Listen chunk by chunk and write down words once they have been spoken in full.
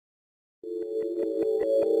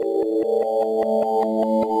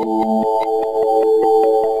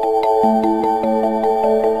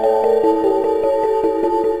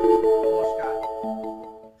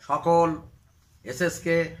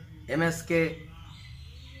SSK MSK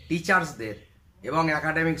টিচার্সদের এবং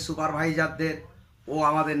academic সুপারভাইজারদের ও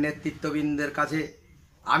আমাদের নেতৃত্ববৃন্দের কাছে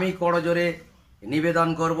আমি করজোরে নিবেদন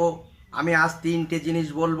করব। আমি আজ তিনটে জিনিস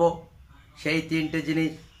বলবো। সেই তিনটে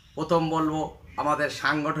জিনিস প্রথম বলবো আমাদের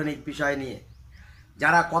সাংগঠনিক বিষয় নিয়ে।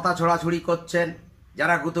 যারা কথা ছড়াছড়ি করছেন,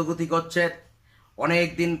 যারা গুতগুতি করছেন, অনেক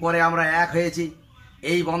দিন পরে আমরা এক হয়েছি,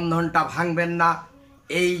 এই বন্ধনটা ভাঙবেন না,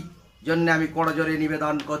 এই জন্য আমি করজোরে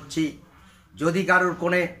নিবেদন করছি। যদি কারুর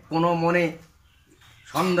কোনো মনে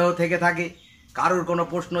সন্দেহ থেকে থাকে, কারুর কোনো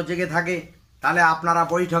প্রশ্ন জেগে থাকে, তাহলে আপনারা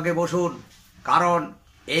বৈঠকে বসুন। কারণ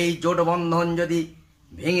এই জোটবন্ধন যদি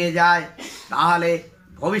ভেঙে যায় তাহলে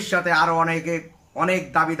ভবিষ্যতে আরও অনেক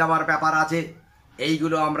দাবি দাবার ব্যাপার আছে,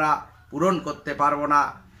 এইগুলো আমরা পূরণ করতে পারবো না।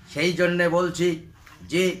 সেই জন্যে বলছি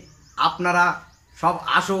যে আপনারা সব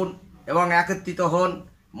আসুন এবং একত্রিত হন,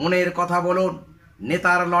 মনের কথা বলুন।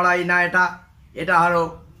 নেতার লড়াই না, এটা হলো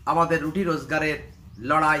আমাদের রুটি রোজগারের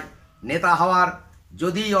লড়াই। নেতা হওয়ার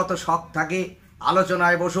যদি অত শখ থাকে,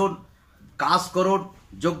 আলোচনায় বসুন, কাজ করুন,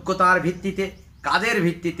 যোগ্যতার ভিত্তিতে, কাজের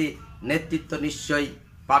ভিত্তিতে নেতৃত্ব নিশ্চয়ই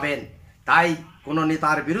পাবেন। তাই কোনো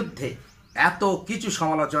নেতার বিরুদ্ধে এত কিছু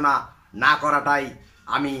সমালোচনা না করাটাই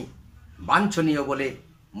আমি বাঞ্ছনীয় বলে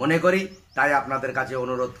মনে করি। তাই আপনাদের কাছে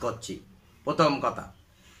অনুরোধ করছি। প্রথম কথা।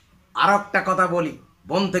 আর একটা কথা বলি,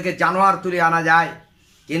 বন থেকে জানোয়ার তুলে আনা যায়,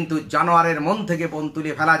 কিন্তু জানোয়ারের মন থেকে বন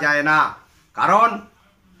তুলে ফেলা যায় না। কারণ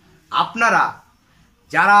আপনারা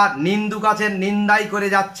যারা নিন্দুক আছেন, নিন্দাই করে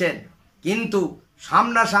যাচ্ছেন, কিন্তু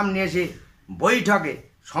সামনাসামনি এসে বৈঠকে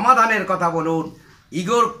সমাধানের কথা বলুন,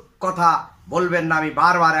 ইগোর কথা বলবেন না। আমি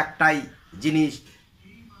বারবার একটাই জিনিস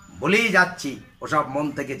বলেই যাচ্ছি, ওসব মন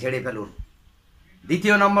থেকে ঝেড়ে ফেলুন।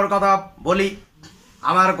 দ্বিতীয় নম্বর কথা বলি,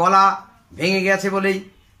 আমার গলা ভেঙে গেছে বলেই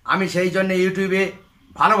আমি সেই জন্য ইউটিউবে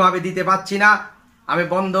ভালোভাবে দিতে পারছি না, আমি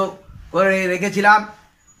বন্ধ করে রেখেছিলাম।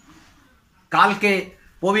 কালকে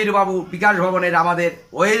প্রবীরবাবু বিকাশ ভবনের আমাদের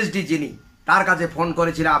ওএসডি যিনি, তার কাছে ফোন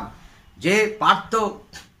করেছিলাম যে পার্থ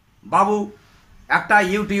বাবু একটা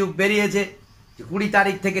ইউটিউব বেরিয়েছে 20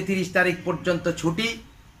 তারিখ থেকে 30 তারিখ পর্যন্ত ছুটি,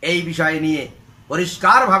 এই বিষয়ে নিয়ে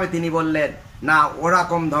পরিষ্কারভাবে তিনি বললেন না,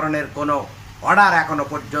 ওরকম ধরনের কোনো অর্ডার এখনো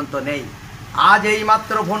পর্যন্ত নেই। আজ এই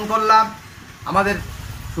মাত্র ফোন করলাম আমাদের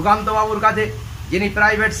সুকান্তবাবুর কাছে, যিনি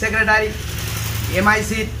প্রাইভেট সেক্রেটারি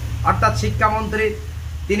এমআইসির অর্থাৎ শিক্ষামন্ত্রী।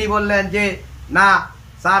 তিনি বললেন যে না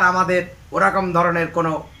স্যার, আমাদের ওরকম ধরনের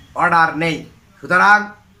কোনো অর্ডার নেই। সুতরাং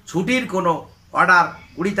ছুটির কোনো অর্ডার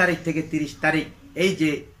 20 তারিখ থেকে 30 তারিখ এই যে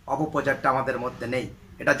অপপ্রচারটা আমাদের মধ্যে নেই,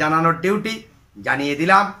 এটা জানানোর ডিউটি জানিয়ে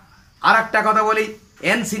দিলাম। আর একটা কথা বলি,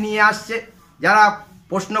 এনসি নিয়ে আসছে, যারা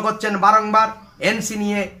প্রশ্ন করছেন বারংবার, এনসি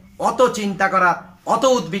নিয়ে অত চিন্তা করার, অত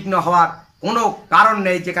উদ্বিগ্ন হওয়ার কোনো কারণ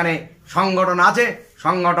নেই। যেখানে সংগঠন আছে,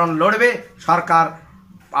 সংগঠন লড়বে। সরকার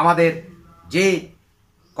আমাদের যে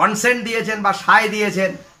কনসেন্ট দিয়েছেন বা সায় দিয়েছেন,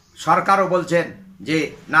 সরকারও বলছেন যে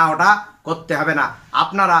না, ওটা করতে হবে না,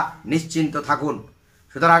 আপনারা নিশ্চিন্ত থাকুন।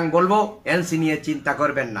 সুতরাং বলবো এনসি নিয়ে চিন্তা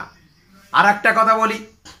করবেন না। আর একটা কথা বলি,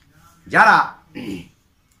 যারা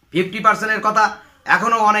 50%-এর কথা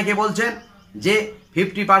এখনও অনেকে বলছেন যে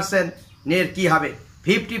 50%-এর কী হবে,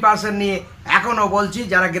 50% নিয়ে এখনও বলছি,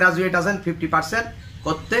 যারা গ্রাজুয়েট আছেন 50%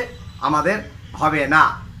 করতে আমাদের হবে না।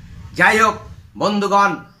 যাই হোক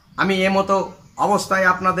বন্ধুগণ, আমি এমতো অবস্থায়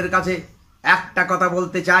আপনাদের কাছে একটা কথা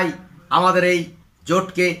বলতে চাই, আমাদের এই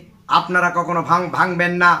জোটকে আপনারা কখনো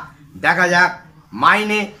ভাঙবেন না। দেখা যাক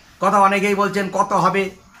মাইনে কথা অনেকেই বলছেন, কত হবে,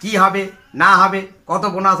 কি হবে না হবে, কত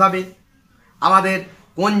বোনাস হবে, আমাদের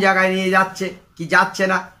কোন জায়গায় নিয়ে যাচ্ছে কি যাচ্ছে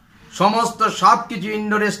না, সমস্ত সব কিছু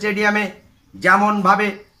ইনডোর স্টেডিয়ামে যেমনভাবে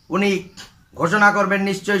উনি ঘোষণা করবেন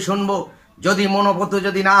নিশ্চয়ই শুনবো। যদি মনোপত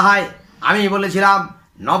যদি না হয়, আমি বলেছিলাম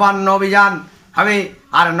নবান্ন অভিযান হবে,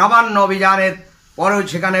 আর নবান্ন অভিযানের পরেও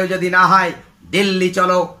সেখানেও যদি না হয়, দিল্লি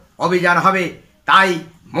চলো অভিযান হবে। তাই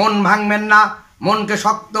মন ভাঙবেন না, মনকে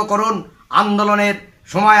শক্ত করুন। আন্দোলনের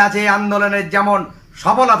সময় আছে, আন্দোলনের যেমন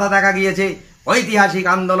সফলতা দেখা গিয়েছে, ঐতিহাসিক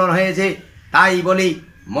আন্দোলন হয়েছে। তাই বলি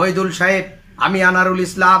মইদুল সাহেব, আমি আনারুল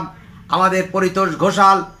ইসলাম, আমাদের পরিতোষ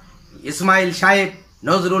ঘোষাল, ইসমাইল সাহেব,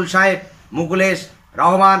 নজরুল সাহেব, মুকুলেশ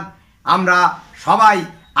রহমান, আমরা সবাই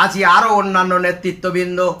আছি, আরও অন্যান্য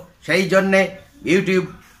নেতৃত্ববৃন্দ। সেই জন্যে ইউটিউব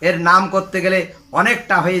এর নাম করতে গেলে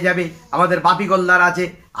অনেকটা হয়ে যাবে। আমাদের বাপি গোলদার আছে,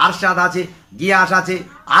 আরশাদ আছে, গিয়াস আছে,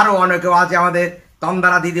 আরও অনেকেও আছে, আমাদের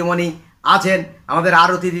তন্দারা দিদিমণি আছেন, আমাদের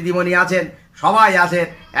আরতি দিদিমণি আছেন, সবাই আছেন।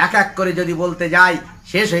 এক এক করে যদি বলতে যাই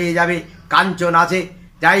শেষ হয়ে যাবে। কাঞ্চন আছে।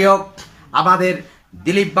 যাই হোক, আমাদের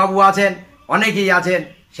দিলীপ বাবু আছেন, অনেকেই আছেন।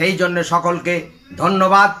 সেই জন্য সকলকে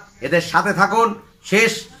ধন্যবাদ। এদের সাথে থাকুন,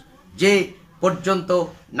 শেষ যে পর্যন্ত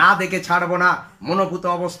না দেখে ছাড়ব না। মনোভূত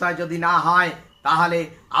অবস্থায় যদি না হয়, তাহলে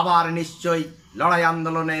আবার নিশ্চয়ই লড়াই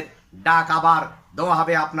আন্দোলনের ডাক আবার দোয়া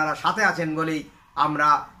হবে আপনারা সাথে আছেন বলেই আমরা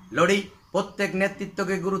লড়ি। প্রত্যেক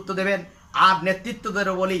নেতৃত্বকে গুরুত্ব দেবেন, আর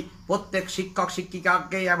নেতৃত্বদেরও বলি প্রত্যেক শিক্ষক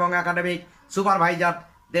শিক্ষিকাকে এবং একাডেমিক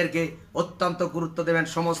সুপারভাইজারদেরকে অত্যন্ত গুরুত্ব দেবেন।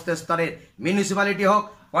 সমস্ত স্তরের মিউনিসিপ্যালিটি হোক,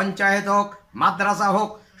 পঞ্চায়েত হোক, মাদ্রাসা হোক,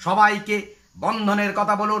 সবাইকে বন্ধনের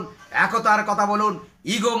কথা বলুন, একতার কথা বলুন,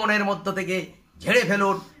 ইগো মনের মধ্য থেকে ঝেড়ে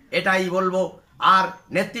ফেলুন, এটাই বলবো। আর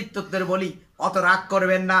নেতৃত্বদের বলি অত রাগ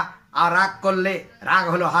করবেন না, আর রাগ করলে রাগ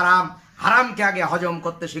হলো হারাম, হারামকে আগে হজম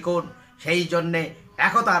করতে শিখুন। সেই জন্যে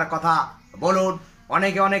একতার কথা বলুন।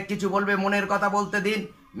 অনেকে অনেক কিছু বলবে, মনের কথা বলতে দিন,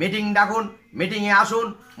 মিটিং ডাকুন, মিটিংয়ে আসুন,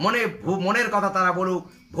 মনের কথা তারা বলুক,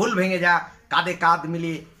 ভুল ভেঙে যাক, কাঁধে কাঁধ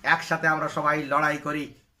মিলিয়ে একসাথে আমরা সবাই লড়াই করি।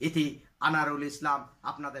 ইতি আনারুল ইসলাম,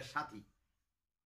 আপনাদের সাথী।